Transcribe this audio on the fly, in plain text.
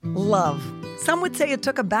Love. Some would say it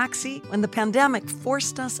took a backseat when the pandemic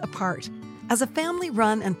forced us apart. As a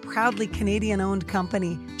family-run and proudly Canadian-owned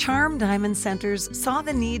company, Charm Diamond Centers saw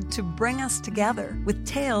the need to bring us together with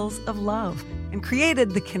tales of love and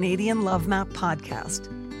created the Canadian Love Map podcast.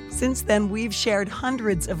 Since then, we've shared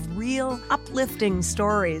hundreds of real, uplifting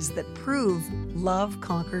stories that prove love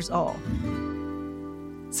conquers all.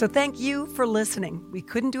 So thank you for listening. We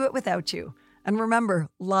couldn't do it without you. And remember,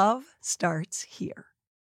 love starts here.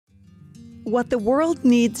 What the world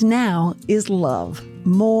needs now is love.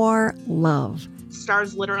 More love.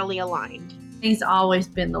 Stars literally aligned. He's always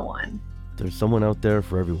been the one. There's someone out there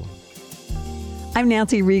for everyone. I'm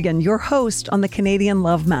Nancy Regan, your host on the Canadian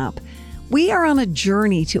Love Map. We are on a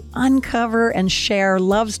journey to uncover and share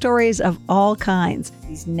love stories of all kinds.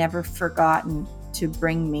 He's never forgotten to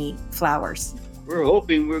bring me flowers. We're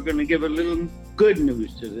hoping we're going to give a little good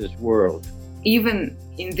news to this world. Even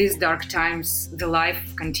in these dark times, the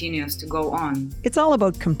life continues to go on. It's all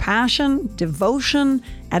about compassion, devotion,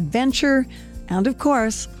 adventure, and of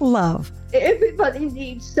course, love. Everybody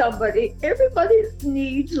needs somebody. Everybody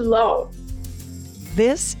needs love.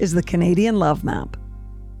 This is the Canadian Love Map.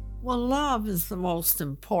 Well, love is the most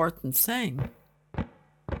important thing.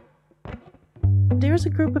 There's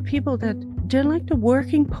a group of people that they're like the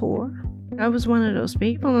working poor. I was one of those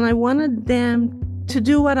people, and I wanted them to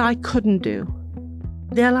do what I couldn't do.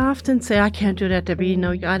 They'll often say, I can't do that, Debbie.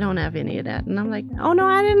 No, I don't have any of that. And I'm like, oh, no,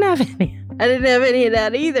 I didn't have any. I didn't have any of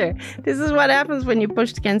that either. This is what happens when you're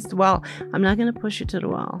pushed against the wall. I'm not going to push you to the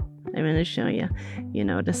wall. I'm going to show you,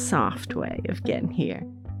 the soft way of getting here.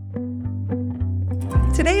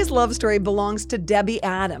 Today's love story belongs to Debbie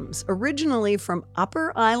Adams, originally from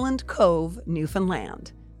Upper Island Cove,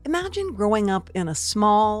 Newfoundland. Imagine growing up in a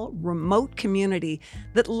small, remote community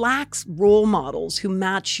that lacks role models who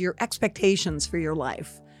match your expectations for your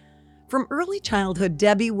life. From early childhood,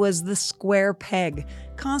 Debbie was the square peg,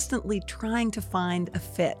 constantly trying to find a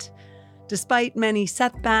fit. Despite many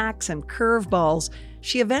setbacks and curveballs,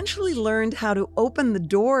 she eventually learned how to open the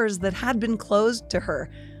doors that had been closed to her,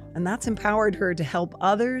 and that's empowered her to help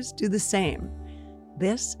others do the same.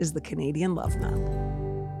 This is the Canadian Love Map.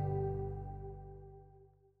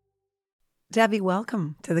 Debbie,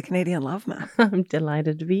 welcome to the Canadian Love Map. I'm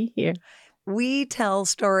delighted to be here. We tell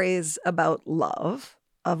stories about love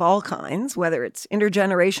of all kinds, whether it's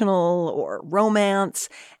intergenerational or romance.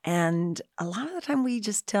 And a lot of the time we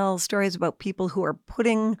just tell stories about people who are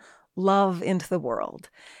putting love into the world.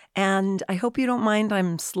 And I hope you don't mind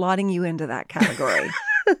I'm slotting you into that category.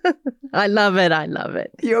 I love it. I love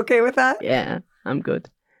it. You okay with that? Yeah, I'm good.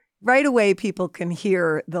 Right away, people can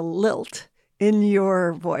hear the lilt in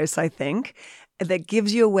your voice, I think, that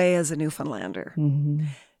gives you away as a Newfoundlander. Mm-hmm.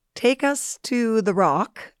 Take us to the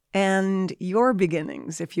Rock and your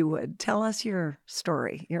beginnings, if you would. Tell us your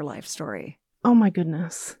story, your life story. Oh, my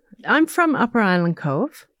goodness. I'm from Upper Island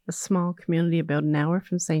Cove, a small community about an hour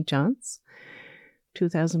from St. John's.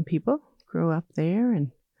 2,000 people grew up there.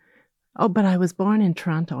 But I was born in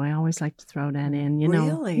Toronto. I always like to throw that in,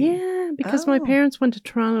 Really? Yeah, because my parents went to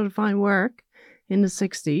Toronto to find work in the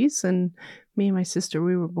 60s, and me and my sister,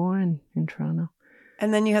 we were born in Toronto.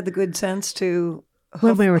 And then you had the good sense to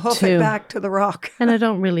When we were hoof two. it back to the Rock. And I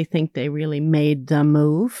don't really think they really made the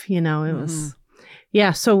move, it was,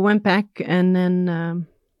 so went back, and then,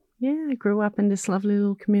 I grew up in this lovely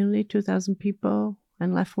little community, 2,000 people,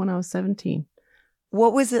 and left when I was 17.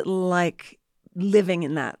 What was it like living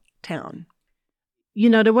in that town?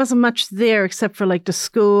 There wasn't much there except for like the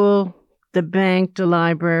school, the bank, the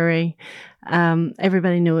library.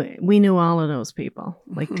 Everybody we knew all of those people,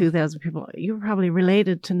 like 2,000 people. You were probably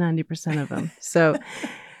related to 90% of them. So,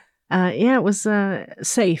 it was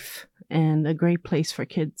safe and a great place for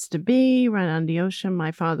kids to be, right on the ocean.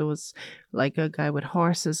 My father was like a guy with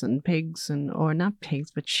horses and pigs, or not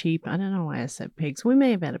pigs, but sheep. I don't know why I said pigs. We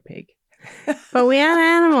may have had a pig. But we had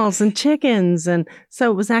animals and chickens, and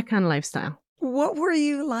so it was that kind of lifestyle. What were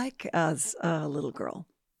you like as a little girl?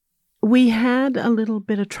 We had a little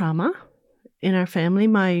bit of trauma in our family.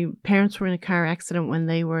 My parents were in a car accident when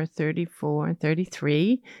they were 34 and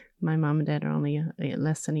 33. My mom and dad are only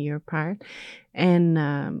less than a year apart. And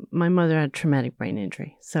my mother had traumatic brain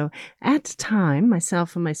injury. So at the time,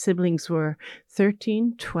 myself and my siblings were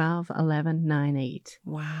 13, 12, 11, 9, 8.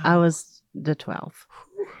 Wow. I was the 12.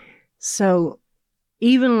 So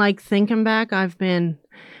even like thinking back, I've been,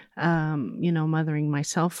 mothering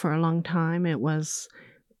myself for a long time. It was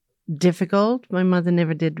difficult. My mother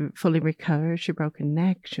never did fully recover. She broke her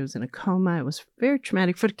neck. She was in a coma. It was very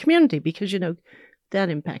traumatic for the community because, that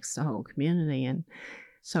impacts the whole community. And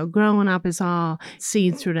so growing up is all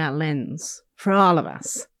seen through that lens for all of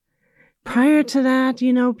us. prior to that,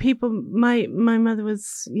 my mother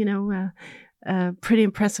was, a pretty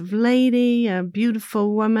impressive lady, a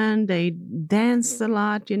beautiful woman. They danced a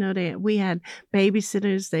lot. We had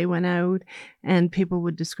babysitters. They went out, and people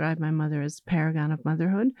would describe my mother as paragon of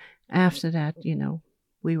motherhood. After that,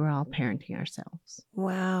 we were all parenting ourselves.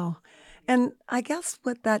 Wow. And I guess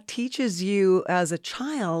what that teaches you as a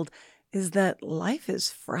child is that life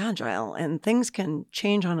is fragile and things can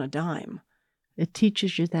change on a dime. It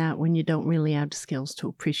teaches you that when you don't really have the skills to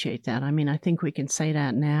appreciate that. I mean, I think we can say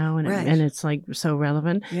that now, and Right. and it's like so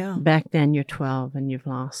relevant. Yeah. Back then, you're 12 and you've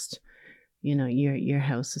lost, your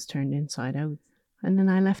house is turned inside out. And then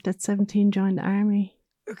I left at 17, joined the army.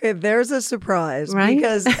 Okay, there's a surprise, Right?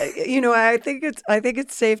 because I think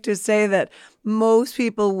it's safe to say that most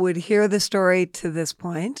people would hear the story to this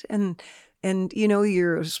point, and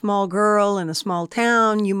you're a small girl in a small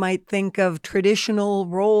town. You might think of traditional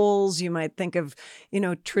roles. You might think of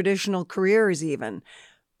traditional careers even,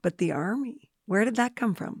 but the army. Where did that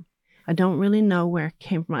come from? I don't really know where it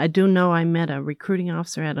came from. I do know I met a recruiting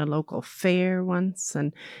officer at a local fair once,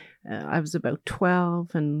 and I was about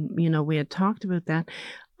 12, and, we had talked about that.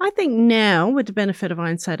 I think now, with the benefit of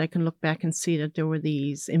hindsight, I can look back and see that there were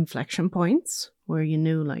these inflection points where you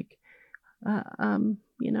knew, like, I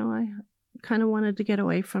kind of wanted to get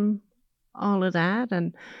away from all of that,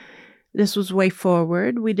 and this was way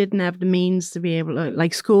forward. We didn't have the means to be able to,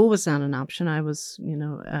 like, school was not an option. I was,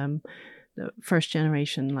 the first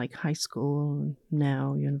generation, like high school, and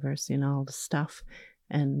now university and all the stuff.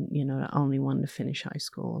 And, the only one to finish high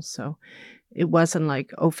school. So it wasn't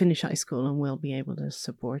like, oh, finish high school and we'll be able to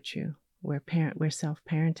support you. We're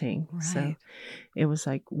self-parenting. Right. So it was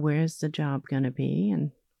like, where's the job going to be?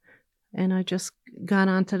 And I just got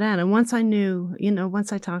onto that. And once I knew,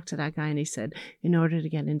 once I talked to that guy and he said, in order to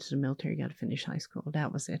get into the military, you got to finish high school.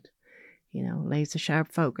 That was it. Laser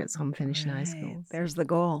sharp focus on finishing high school. There's the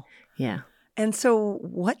goal. Yeah. And so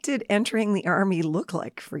what did entering the army look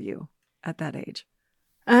like for you at that age?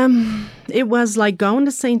 It was like going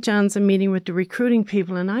to St. John's and meeting with the recruiting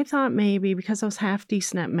people. And I thought maybe because I was half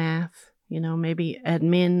decent at math, maybe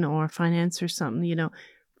admin or finance or something,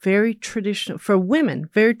 very traditional for women,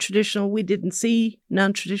 very traditional. We didn't see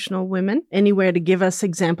non-traditional women anywhere to give us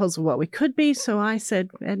examples of what we could be. So I said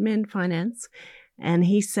admin, finance. And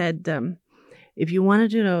he said, if you want to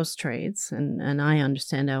do those trades, and I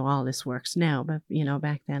understand how all this works now, but,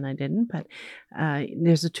 back then I didn't, but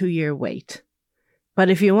there's a 2-year wait. But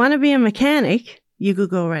if you want to be a mechanic, you could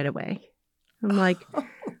go right away. I'm like,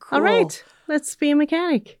 Cool. All right, let's be a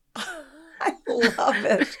mechanic. I love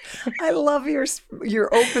it. I love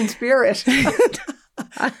your open spirit.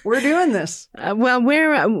 We're doing this.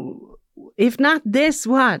 If not this,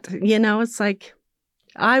 what? It's like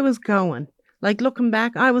I was going. Like looking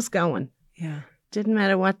back, I was going. Yeah. Didn't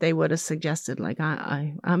matter what they would have suggested. Like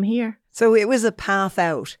I'm here. So it was a path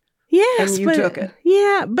out. Yes, and you took it.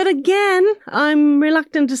 Yeah, but again, I'm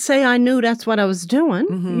reluctant to say I knew that's what I was doing.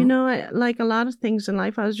 Mm-hmm. Like a lot of things in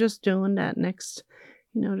life, I was just doing that next,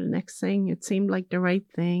 the next thing. It seemed like the right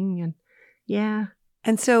thing, and yeah.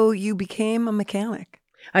 And so you became a mechanic.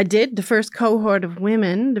 I did the first cohort of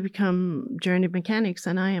women to become journey mechanics,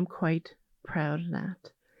 and I am quite proud of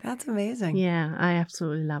that. That's amazing. Yeah, I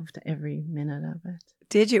absolutely loved every minute of it.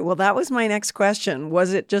 Did you? Well, that was my next question.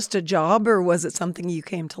 Was it just a job or was it something you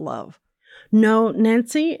came to love? No,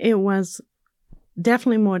 Nancy, it was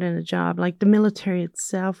definitely more than a job. Like the military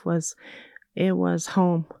itself was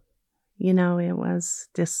home. It was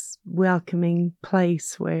this welcoming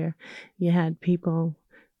place where you had people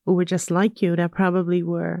who were just like you that probably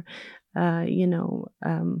were,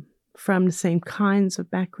 from the same kinds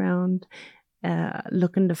of background,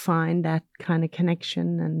 looking to find that kind of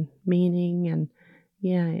connection and meaning. And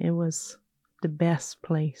yeah, it was the best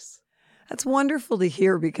place. That's wonderful to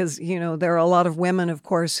hear because, there are a lot of women, of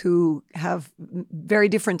course, who have very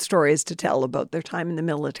different stories to tell about their time in the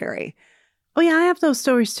military. Oh, yeah, I have those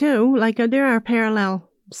stories too. Like there are parallel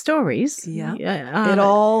stories. Yeah. It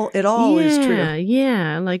all is true.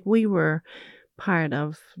 Yeah. Like we were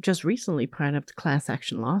recently part of the class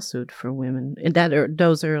action lawsuit for women. And we're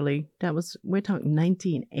talking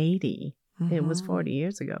 1980. Mm-hmm. It was 40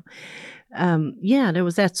 years ago. There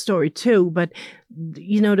was that story too. But,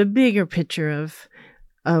 the bigger picture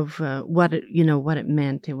of what it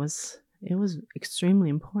meant, it was extremely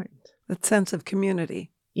important. That sense of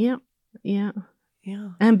community. Yeah.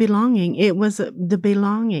 And belonging. It was the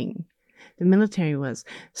belonging. The military was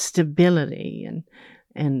stability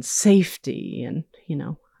and safety and,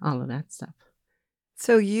 all of that stuff.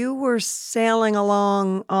 So you were sailing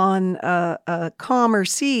along on a calmer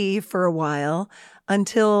sea for a while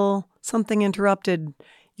until something interrupted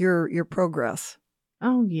your progress?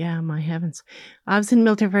 Oh, yeah, my heavens. I was in the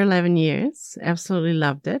military for 11 years. Absolutely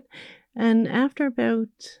loved it. And after about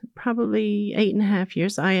probably 8.5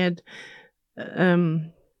 years, I had,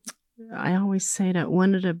 I always say that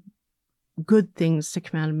one of the good things to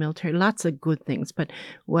come out of the military, lots of good things, but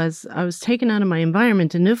I was taken out of my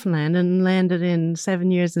environment in Newfoundland and landed in 7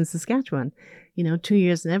 years in Saskatchewan, 2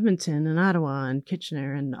 years in Edmonton and Ottawa and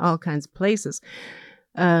Kitchener and all kinds of places.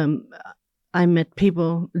 I met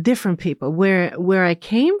different people. Where I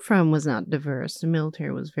came from was not diverse. The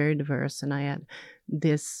military was very diverse, and I had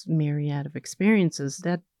this myriad of experiences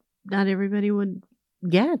that not everybody would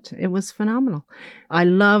get. It was phenomenal. I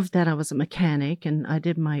loved that I was a mechanic, and I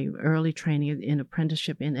did my early training in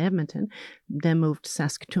apprenticeship in Edmonton, then moved to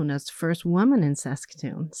Saskatoon as the first woman in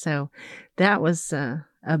Saskatoon. So that was a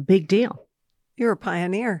big deal. You're a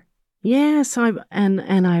pioneer. Yes,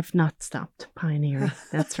 and I've not stopped pioneering.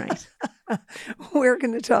 That's right. We're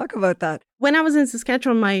going to talk about that. When I was in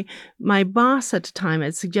Saskatchewan, my boss at the time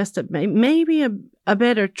had suggested maybe a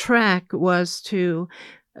better track was to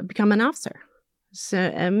become an officer.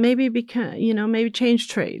 So maybe maybe change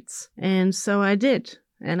trades. And so I did.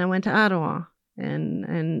 And I went to Ottawa.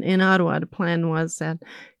 And in Ottawa, the plan was that,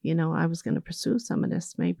 I was going to pursue some of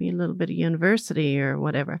this, maybe a little bit of university or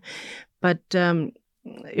whatever. But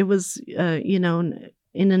it was,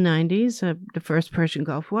 in the 90s, the first Persian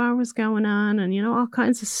Gulf War was going on and, all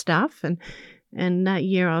kinds of stuff. And that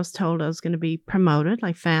year I was told I was going to be promoted,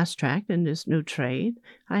 like fast-tracked in this new trade.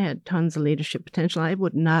 I had tons of leadership potential. I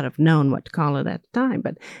would not have known what to call it at the time.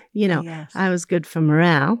 But, Yes. I was good for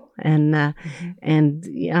morale and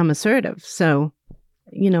I'm assertive. So,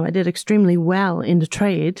 I did extremely well in the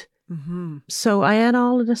trade. Mm-hmm. So I had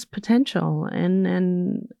all of this potential, and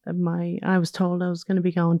I was told I was going to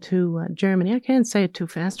be going to Germany. I can't say it too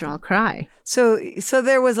fast or I'll cry. So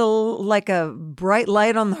there was a bright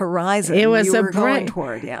light on the horizon. It was you were going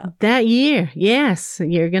toward, yeah. That year, yes,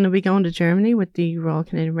 you're going to be going to Germany with the Royal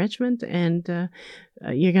Canadian Regiment, and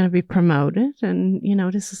you're going to be promoted, and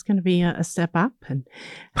this is going to be a step up. And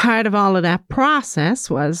part of all of that process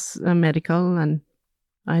was medical, and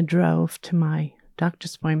I drove to my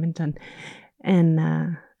doctor's appointment, and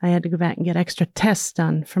I had to go back and get extra tests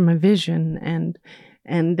done for my vision,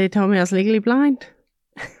 and they told me I was legally blind.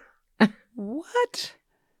 What?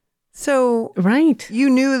 So right,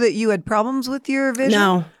 you knew that you had problems with your vision?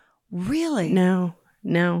 No. Really?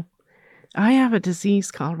 No. I have a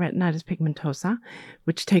disease called retinitis pigmentosa,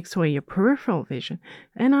 which takes away your peripheral vision,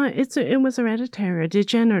 and it was hereditary or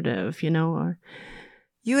degenerative, or.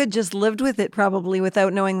 You had just lived with it probably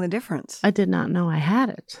without knowing the difference. I did not know I had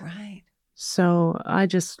it. Right. So I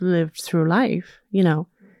just lived through life,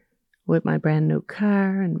 with my brand new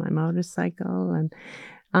car and my motorcycle and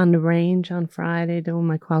on the range on Friday doing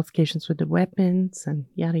my qualifications with the weapons and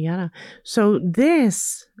yada, yada. So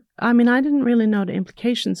I didn't really know the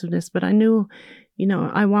implications of this, but I knew,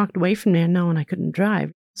 I walked away from there knowing I couldn't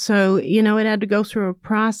drive. So, it had to go through a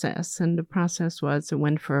process, and the process was it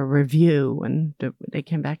went for a review, and they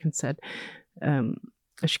came back and said,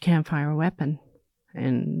 she can't fire a weapon,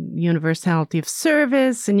 and universality of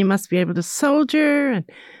service, and you must be able to soldier, and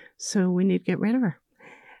so we need to get rid of her.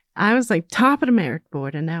 I was like top of the merit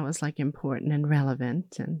board, and that was like important and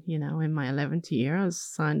relevant, and, in my 11th year, I was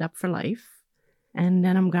signed up for life, and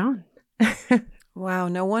then I'm gone. Wow,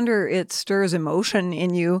 no wonder it stirs emotion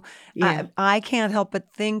in you. Yeah. I can't help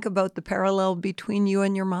but think about the parallel between you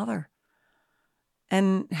and your mother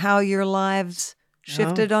and how your lives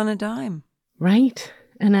shifted on a dime. Right.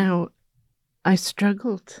 And now I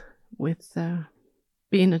struggled with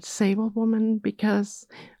being a disabled woman because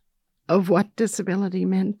of what disability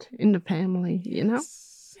meant in the family, Yeah.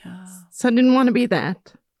 So I didn't want to be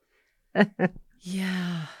that.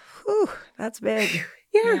 Yeah. Whew, that's big.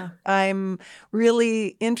 Yeah. I'm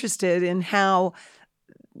really interested in how,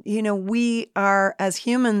 we are as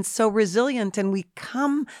humans so resilient, and we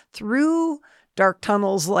come through dark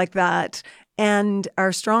tunnels like that and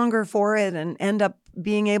are stronger for it and end up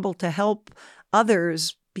being able to help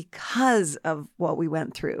others because of what we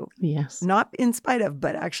went through. Yes. Not in spite of,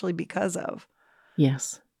 but actually because of.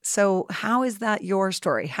 Yes. So how is that your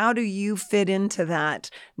story? How do you fit into that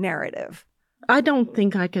narrative? I don't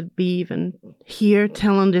think I could be even here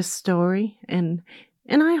telling this story, and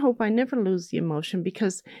I hope I never lose the emotion,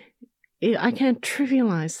 because I can't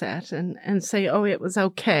trivialize that and say, oh, it was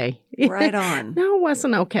okay. Right on. No, it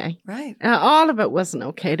wasn't okay. Right. All of it wasn't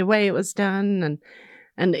okay, the way it was done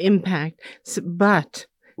and the impact. So, but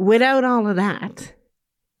without all of that,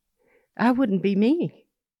 I wouldn't be me.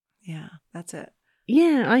 Yeah, that's it.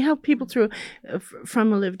 Yeah, I help people through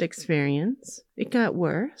from a lived experience. It got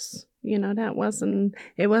worse. You know, it wasn't,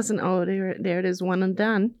 oh, there it is, one and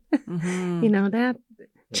done. Mm-hmm. You know, that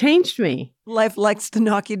changed me. Life likes to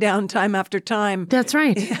knock you down time after time. That's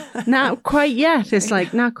right. Not quite yet. It's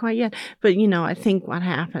like, not quite yet. But, you know, I think what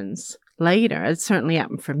happens later, it certainly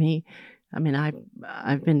happened for me. I mean,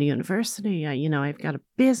 I've been to university. I've got a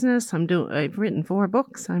business. I've written 4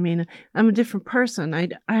 books. I mean, I'm a different person. I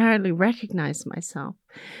hardly recognize myself.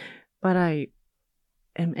 But I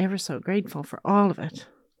am ever so grateful for all of it,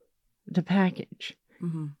 the package.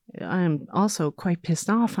 Mm-hmm. I'm also quite pissed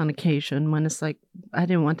off on occasion when it's like, I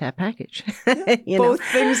didn't want that package. Both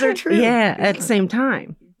things are true. Yeah, at the same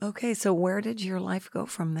time. Okay, so where did your life go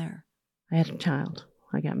from there? I had a child.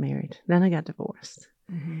 I got married. Then I got divorced.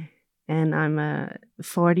 Mm-hmm. And I'm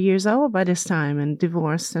 40 years old by this time and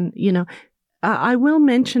divorced. And, you know, I will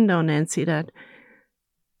mention, though, Nancy, that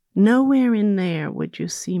nowhere in there would you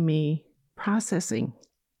see me processing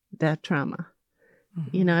that trauma.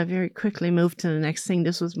 Mm-hmm. You know, I very quickly moved to the next thing.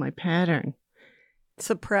 This was my pattern.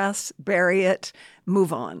 Suppress, bury it,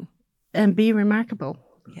 move on. And be remarkable.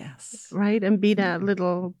 Yes. Right? And be that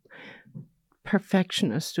little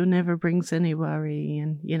perfectionist who never brings any worry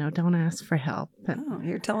and, you know, don't ask for help. Oh,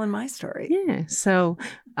 you're telling my story. Yeah. So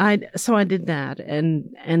I did that.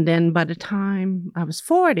 And then by the time I was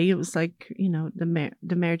 40, it was like, you know,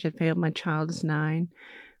 the marriage had failed. My child is 9.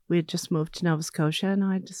 We had just moved to Nova Scotia and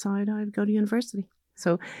I decided I'd go to university.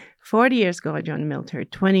 So 40 years ago, I joined the military.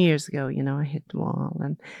 20 years ago, you know, I hit the wall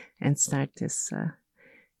and start this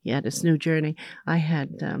new journey. I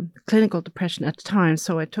had clinical depression at the time,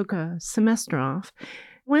 so I took a semester off.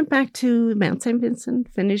 Went back to Mount St.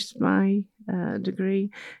 Vincent, finished my degree,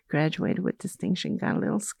 graduated with distinction, got a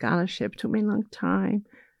little scholarship. Took me a long time,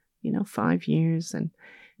 5 years, and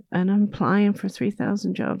I'm applying for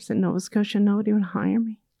 3,000 jobs in Nova Scotia. Nobody would hire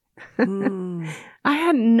me. I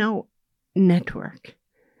had no network.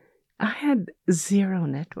 I had zero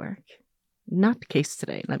network. Not the case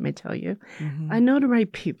today, let me tell you. Mm-hmm. I know the right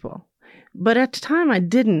people. But at the time I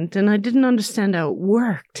didn't, and I didn't understand how it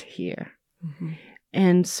worked here. Mm-hmm.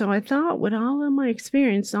 And so I thought with all of my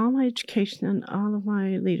experience, all my education, and all of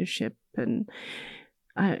my leadership, and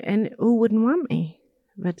who wouldn't want me?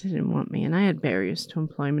 But they didn't want me. And I had barriers to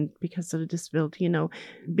employment because of the disability.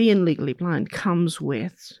 Being legally blind comes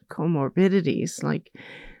with comorbidities like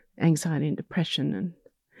anxiety and depression.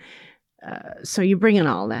 And so you're bringing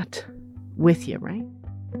all that with you, right?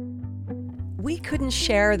 We couldn't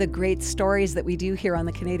share the great stories that we do here on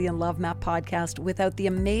the Canadian Love Map podcast without the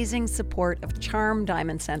amazing support of Charm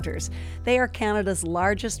Diamond Centers. They are Canada's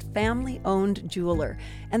largest family-owned jeweler,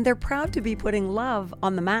 and they're proud to be putting love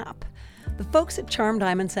on the map. The folks at Charm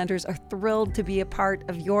Diamond Centers are thrilled to be a part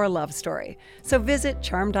of your love story. So visit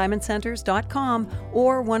charmdiamondcenters.com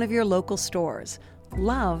or one of your local stores.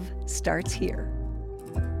 Love starts here.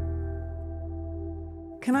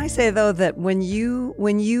 Can I say, though, that when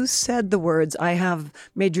you said the words, I have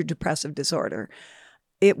major depressive disorder,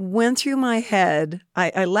 it went through my head.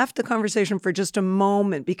 I left the conversation for just a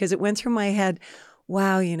moment because it went through my head,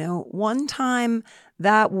 wow, one time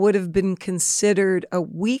that would have been considered a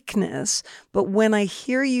weakness. But when I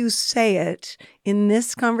hear you say it in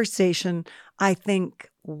this conversation, I think,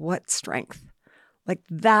 what strength? Like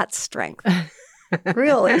that strength.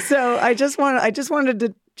 Really. So I just wanted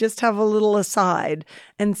to just have a little aside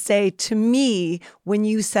and say, to me, when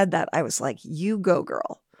you said that, I was like, you go,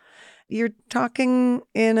 girl. You're talking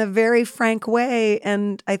in a very frank way.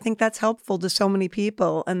 And I think that's helpful to so many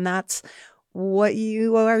people. And that's what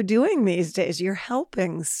you are doing these days. You're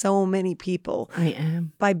helping so many people. I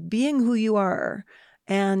am. By being who you are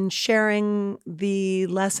and sharing the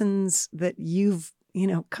lessons that you've,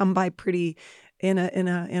 come by pretty in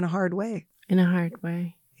a hard way. In a hard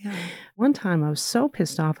way. Yeah. One time I was so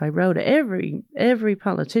pissed off, I wrote every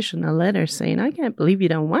politician a letter saying, I can't believe you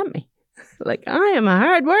don't want me. Like, I am a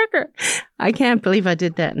hard worker. I can't believe I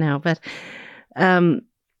did that now. But, and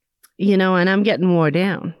I'm getting wore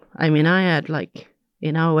down. I mean, I had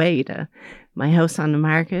in 08, my house on the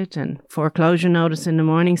market and foreclosure notice in the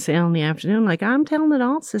morning, sale in the afternoon. Like, I'm telling it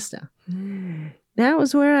all, sister. That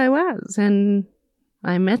was where I was. And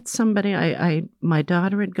I met somebody. My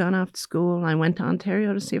daughter had gone off to school. I went to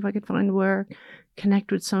Ontario to see if I could find work,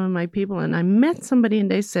 connect with some of my people. And I met somebody and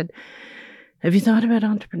they said, have you thought about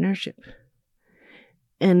entrepreneurship?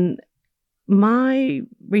 And my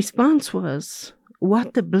response was,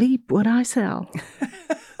 what the bleep would I sell?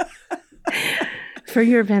 For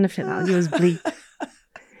your benefit, I'll use bleep.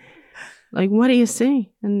 Like, what do you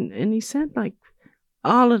see? And he said,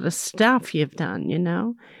 all of the stuff you've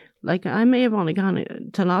done, Like, I may have only gone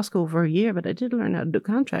to law school for a year, but I did learn how to do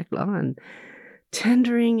contract law and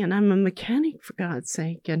tendering, and I'm a mechanic, for God's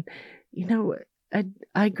sake. And,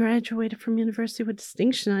 I graduated from university with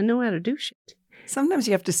distinction. I know how to do shit. Sometimes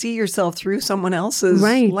you have to see yourself through someone else's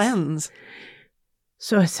lens.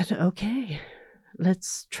 So I said, okay,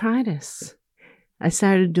 let's try this. I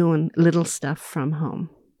started doing little stuff from home.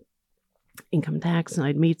 Income tax, and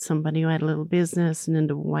I'd meet somebody who had a little business, and then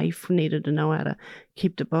the wife needed to know how to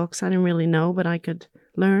keep the books. I didn't really know, but I could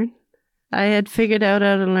learn. I had figured out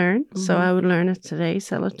how to learn, so I would learn it today,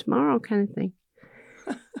 sell it tomorrow kind of thing.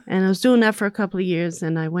 And I was doing that for a couple of years,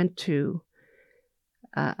 and I went to,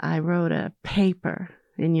 I wrote a paper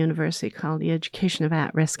in university called The Education of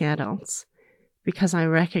At-Risk Adults, because I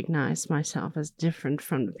recognized myself as different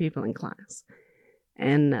from the people in class.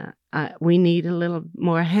 And we need a little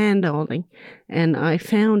more hand-holding. And I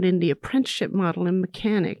found in the apprenticeship model in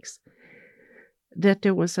mechanics that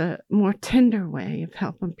there was a more tender way of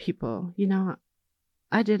helping people.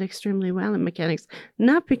 I did extremely well in mechanics,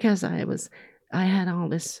 not because I had all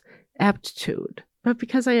this aptitude, but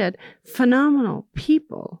because I had phenomenal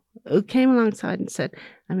people who came alongside and said,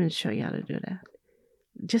 I'm going to show you how to do that.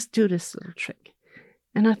 Just do this little trick.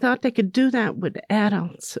 And I thought they could do that with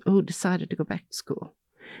adults who decided to go back to school.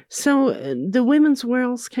 So the Women's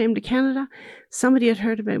Worlds came to Canada. Somebody had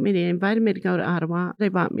heard about me. They invited me to go to Ottawa. They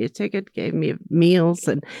bought me a ticket, gave me meals,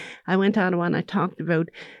 and I went to Ottawa and I talked about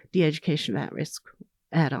the education of at-risk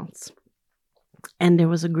adults. And there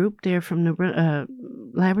was a group there from the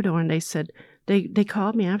Labrador, and they said, they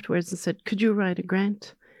called me afterwards and said, could you write a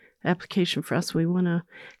grant application for us? We want to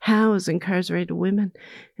house incarcerated women.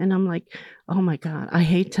 And I'm like, oh my God, I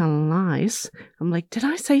hate telling lies. I'm like, did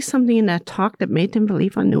I say something in that talk that made them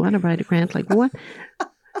believe I knew how to write a grant? Like, what?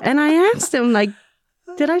 And I asked them, like,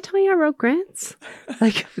 did I tell you I wrote grants?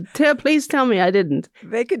 Like, please tell me I didn't.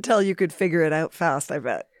 They could tell you could figure it out fast, I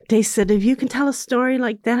bet. They said, if you can tell a story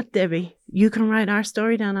like that, Debbie, you can write our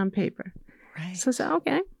story down on paper. Right. So I said,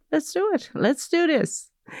 okay, let's do it. Let's do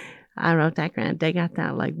this. I wrote that grant. They got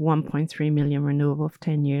that like 1.3 million renewable for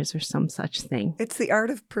 10 years or some such thing. It's the art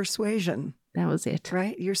of persuasion. That was it.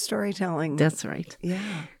 Right? Your storytelling. That's right.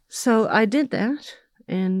 Yeah. So I did that.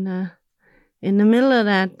 And in the middle of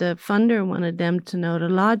that, the funder wanted them to know the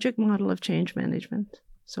logic model of change management.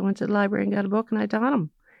 So I went to the library and got a book and I taught them.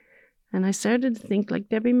 And I started to think, like,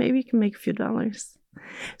 Debbie, maybe you can make a few dollars.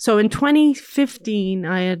 So in 2015,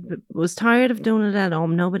 I was tired of doing it at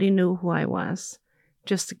home. Nobody knew who I was.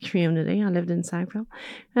 Just the community. I lived in Sackville.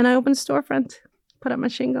 And I opened a storefront, put up my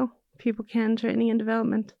shingle. People can, training and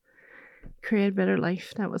development. Create a better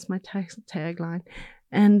life. That was my tagline.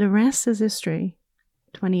 And the rest is history.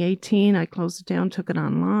 2018, I closed it down, took it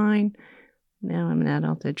online. Now I'm an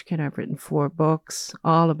adult educator. I've written 4 books,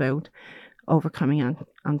 all about overcoming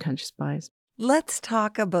unconscious bias. Let's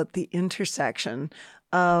talk about the intersection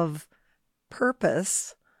of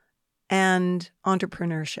purpose and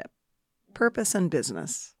entrepreneurship, purpose and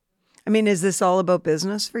business. I mean, is this all about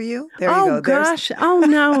business for you? There you go. Oh, gosh. Oh,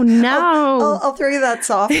 no. I'll throw you that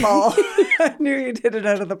softball. I knew you did it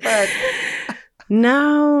out of the park.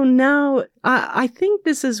 No. I think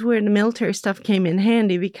this is where the military stuff came in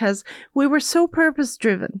handy because we were so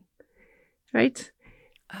purpose-driven, right?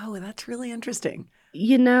 Oh, that's really interesting.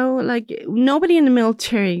 You know, like nobody in the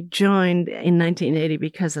military joined in 1980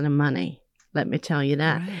 because of the money. Let me tell you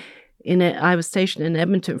that. Right. I was stationed in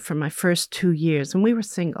Edmonton for my first 2 years, and we were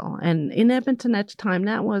single. And in Edmonton at the time,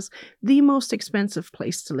 that was the most expensive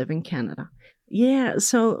place to live in Canada. Yeah,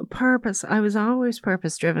 so purpose. I was always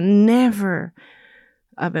purpose-driven, never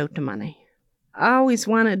about the money. I always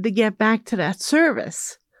wanted to get back to that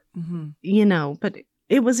service, you know, but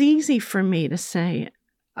it was easy for me to say,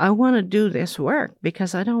 I want to do this work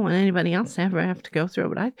because I don't want anybody else to ever have to go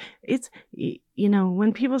through it. It's, you know,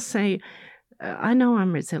 when people say, I know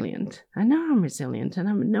I'm resilient. And I know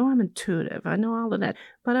I'm intuitive. I know all of that.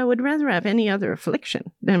 But I would rather have any other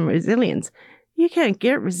affliction than resilience. You can't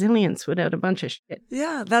get resilience without a bunch of shit.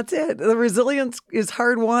 Yeah, that's it. The resilience is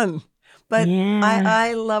hard won. But yeah.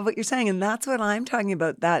 I love what you're saying. And that's what I'm talking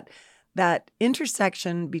about, that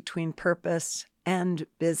intersection between purpose and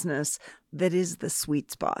business that is the sweet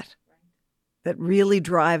spot that really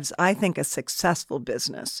drives, I think, a successful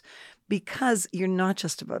business because you're not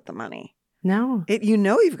just about the money. No. You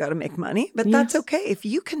know you've got to make money, but that's okay. If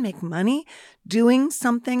you can make money doing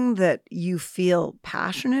something that you feel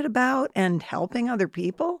passionate about and helping other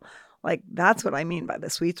people, like that's what I mean by the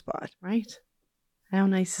sweet spot. Right. How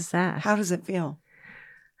nice is that? How does it feel?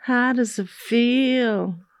 How does it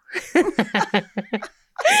feel?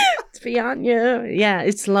 It's beyond you. Yeah,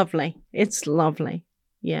 it's lovely. It's lovely.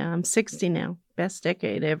 Yeah, I'm 60 now. Best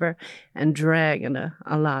decade ever and dragging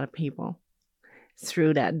a lot of people.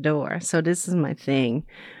 through that door. So this is my thing.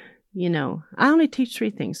 You know, I only teach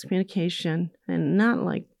 3 things: communication, and not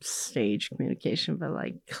like stage communication, but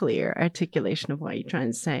like clear articulation of what you're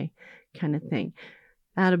trying to say kind of thing.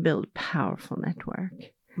 How to build a powerful network.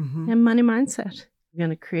 And money mindset. We're going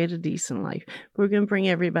to create a decent life. We're going to bring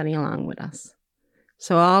everybody along with us.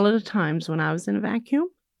 So all of the times when I was in a vacuum,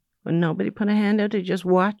 when nobody put a hand out, they just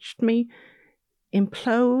watched me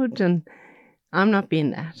implode, and I'm not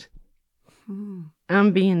being that.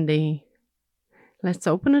 I'm being the, let's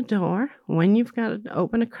open a door. When you've got to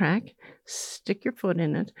open a crack, stick your foot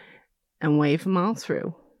in it and wave them all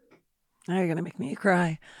through. Now you're going to make me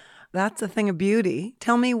cry. That's a thing of beauty.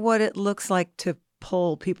 Tell me what it looks like to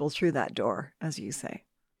pull people through that door, as you say.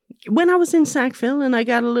 When I was in Sackville and I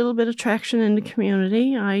got a little bit of traction in the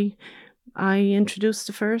community, I introduced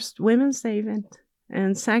the first Women's Day event.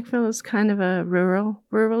 And Sackville is kind of a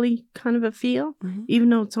rurally kind of a feel, even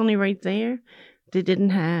though it's only right there. They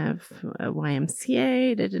didn't have a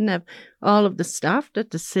YMCA. They didn't have all of the stuff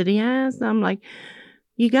that the city has. And I'm like,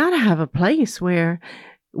 you got to have a place where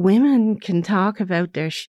women can talk about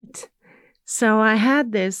their shit. So I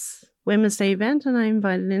had this Women's Day event, and I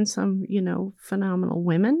invited in some, you know, phenomenal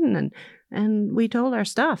women, and we told our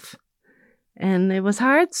stuff. And it was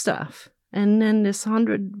hard stuff. And then this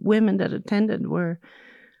 100 women that attended were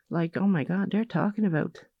like, oh my God, they're talking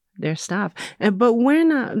about their stuff. But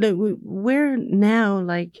we're now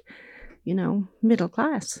like, you know, middle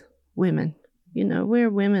class women. You know, we're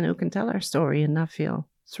women who can tell our story and not feel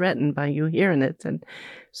threatened by you hearing it. And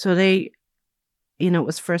so they, you know, it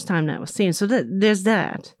was the first time that was seen. So there's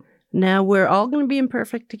that. Now we're all going to be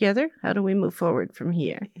imperfect together. How do we move forward from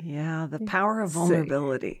here? Yeah, the power of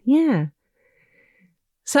vulnerability. Yeah.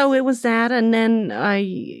 So it was that. And then I,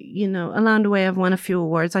 you know, along the way, I've won a few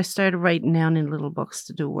awards. I started writing down in little books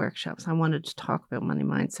to do workshops. I wanted to talk about money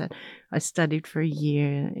mindset. I studied for a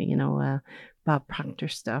year, you know, Bob Proctor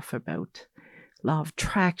stuff about law of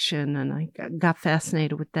attraction. And I got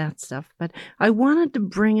fascinated with that stuff. But I wanted to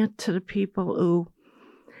bring it to the people who,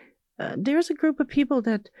 there's a group of people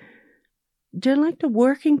that they're like the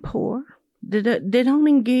working poor. They don't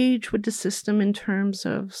engage with the system in terms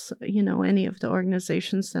of, you know, any of the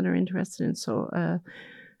organizations that are interested in. So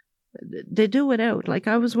they do it out. Like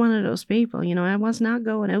I was one of those people, you know, I was not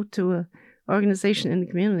going out to a organization in the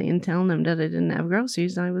community and telling them that I didn't have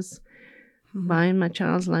groceries. I was buying my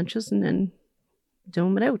child's lunches and then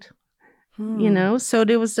doing it out, you know. So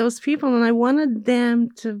there was those people, and I wanted them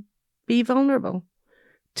to be vulnerable,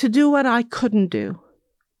 to do what I couldn't do.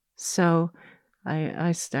 So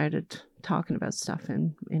I started talking about stuff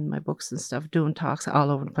in my books and stuff, doing talks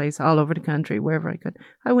all over the place, all over the country, wherever I could.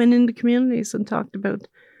 I went into communities and talked about,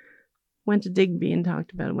 went to Digby and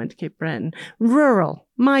talked about it, went to Cape Breton, rural,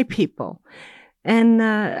 my people. And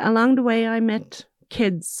along the way, I met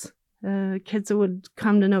kids who would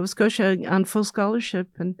come to Nova Scotia on full scholarship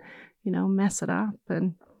and, you know, mess it up.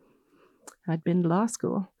 And I'd been to law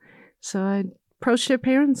school. So I approached their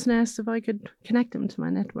parents and asked if I could connect them to my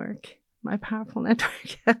network, my powerful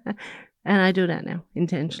network. And I do that now,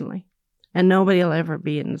 intentionally. And nobody will ever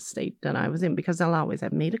be in the state that I was in because they'll always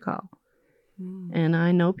have me to call. And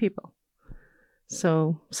I know people.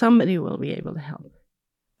 So somebody will be able to help.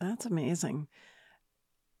 That's amazing.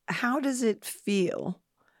 How does it feel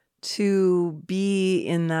to be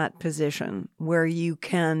in that position where you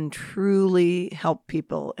can truly help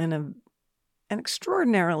people in an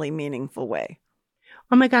extraordinarily meaningful way?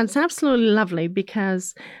 Oh my God, it's absolutely lovely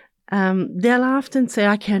because they'll often say,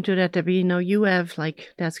 I can't do that, Debbie. You know, you have like,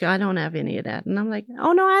 that's, I don't have any of that. And I'm like,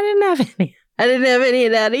 oh no, I didn't have any. I didn't have any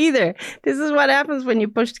of that either. This is what happens when you're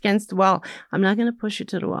pushed against the wall. I'm not going to push you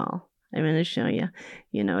to the wall. I'm going to show you,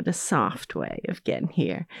 you know, the soft way of getting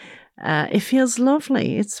here. It feels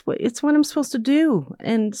lovely. It's what I'm supposed to do.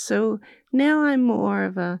 And so now I'm more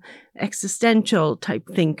of a existential type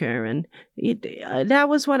thinker. And that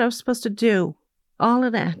was what I was supposed to do. All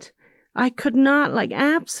of that. I could not, like,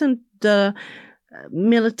 absent the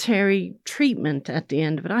military treatment at the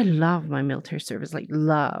end of it. I love my military service, like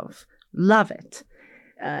love it.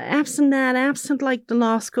 Absent that, absent like the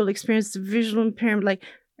law school experience, the visual impairment, like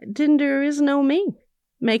there is no me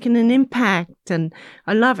making an impact, and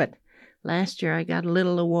I love it. Last year I got a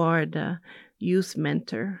little award, youth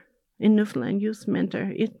mentor in Newfoundland, youth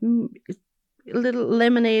mentor. It's a little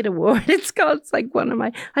lemonade award. It's like one of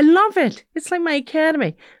my, I love it. It's like my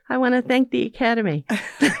academy. I want to thank the academy.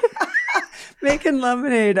 Making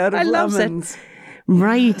lemonade out of lemons.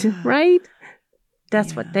 Right.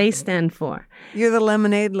 That's what they stand for. You're the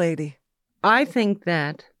lemonade lady. I think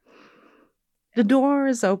that the door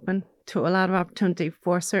is open to a lot of opportunity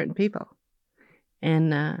for certain people.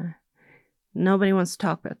 And Nobody wants to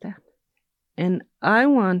talk about that. And I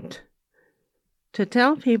want to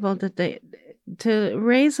tell people that to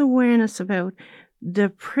raise awareness about the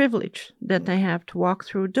privilege that they have to walk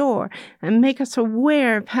through a door and make us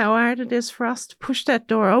aware of how hard it is for us to push that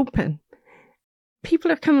door open.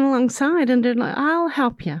 People are coming alongside and they're like, I'll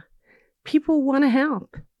help you. People want to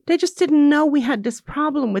help. They just didn't know we had this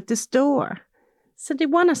problem with this door. So they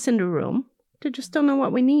want us in the room. They just don't know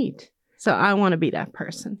what we need. So I want to be that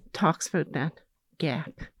person. Talks about that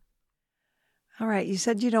gap. All right. You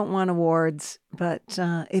said you don't want awards, but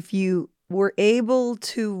if you were able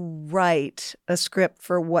to write a script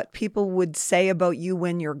for what people would say about you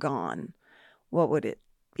when you're gone, what would it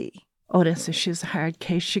be? Odessa, she's a hard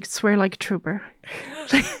case. She could swear like a trooper.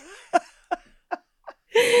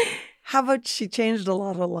 How about she changed a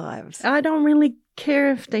lot of lives? I don't really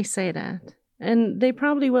care if they say that. And they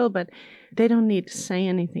probably will, but they don't need to say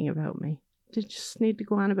anything about me. They just need to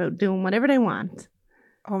go on about doing whatever they want.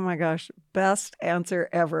 Oh my gosh. Best answer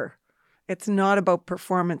ever. It's not about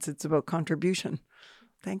performance. It's about contribution.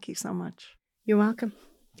 Thank you so much. You're welcome.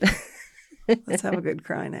 Let's have a good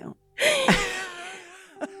cry now.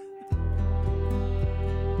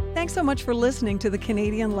 Thanks so much for listening to the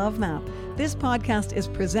Canadian Love Map. This podcast is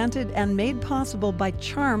presented and made possible by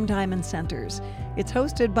Charm Diamond Centers. It's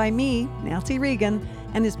hosted by me, Nancy Regan,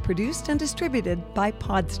 and is produced and distributed by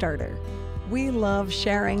Podstarter. We love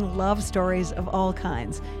sharing love stories of all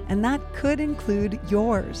kinds, and that could include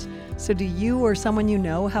yours. So do you or someone you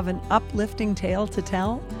know have an uplifting tale to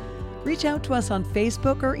tell? Reach out to us on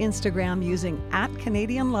Facebook or Instagram using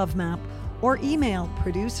 @CanadianLoveMap or email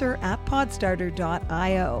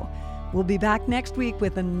producer@podstarter.io. We'll be back next week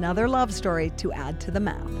with another love story to add to the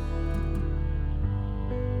map.